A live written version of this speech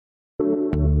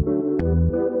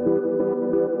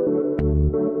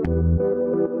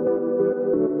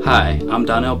Hi, I'm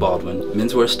Donnell Baldwin,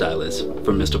 menswear stylist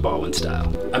for Mr. Baldwin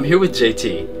Style. I'm here with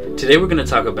JT. Today we're going to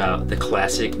talk about the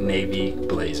classic navy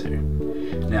blazer.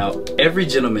 Now, every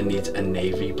gentleman needs a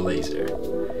navy blazer.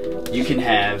 You can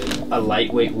have a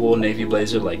lightweight wool navy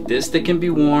blazer like this that can be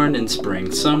worn in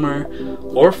spring, summer,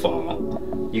 or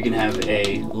fall. You can have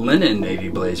a linen navy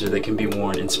blazer that can be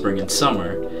worn in spring and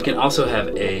summer. You can also have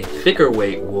a thicker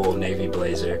weight wool navy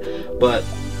blazer, but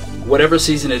whatever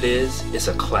season it is, it's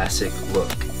a classic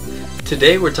look.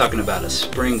 Today we're talking about a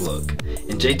spring look,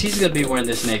 and JT's going to be wearing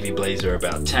this navy blazer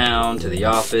about town, to the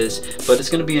office, but it's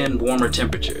going to be in warmer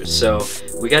temperatures, so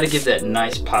we got to give that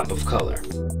nice pop of color.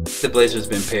 The blazer has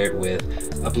been paired with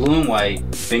a blue and white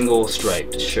Bengal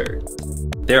striped shirt.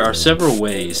 There are several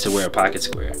ways to wear a pocket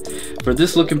square. For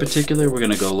this look in particular, we're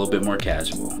going to go a little bit more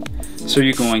casual. So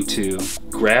you're going to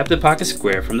grab the pocket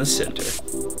square from the center,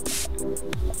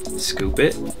 scoop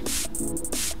it,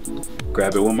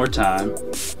 grab it one more time,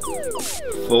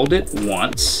 fold it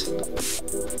once,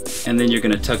 and then you're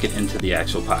going to tuck it into the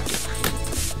actual pocket.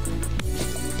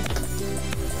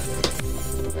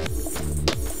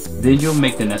 Then you'll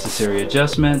make the necessary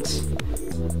adjustments,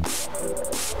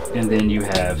 and then you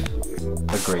have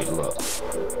a great look.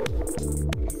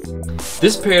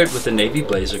 This paired with the navy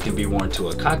blazer can be worn to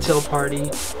a cocktail party,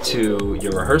 to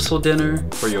your rehearsal dinner,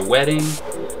 for your wedding,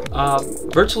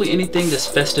 virtually anything that's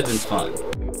festive and fun.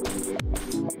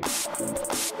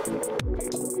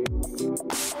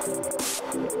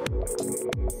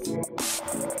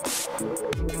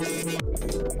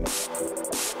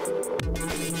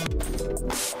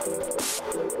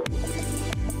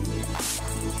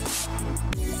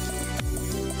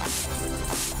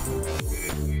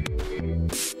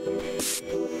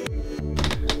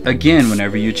 Again,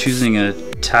 whenever you're choosing a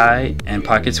tie and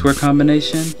pocket square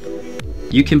combination,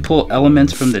 you can pull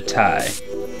elements from the tie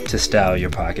to style your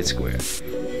pocket square.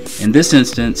 In this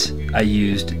instance, I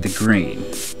used the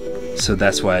green, so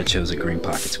that's why I chose a green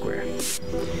pocket square.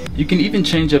 You can even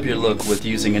change up your look with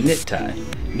using a knit tie.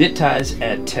 Knit ties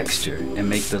add texture and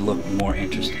make the look more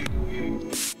interesting.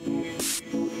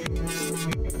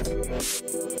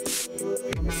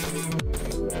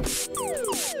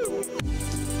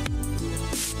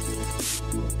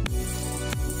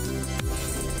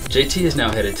 JT is now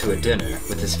headed to a dinner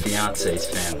with his fiance's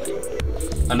family.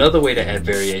 Another way to add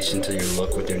variation to your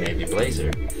look with your navy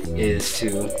blazer is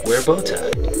to wear a bow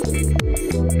tie.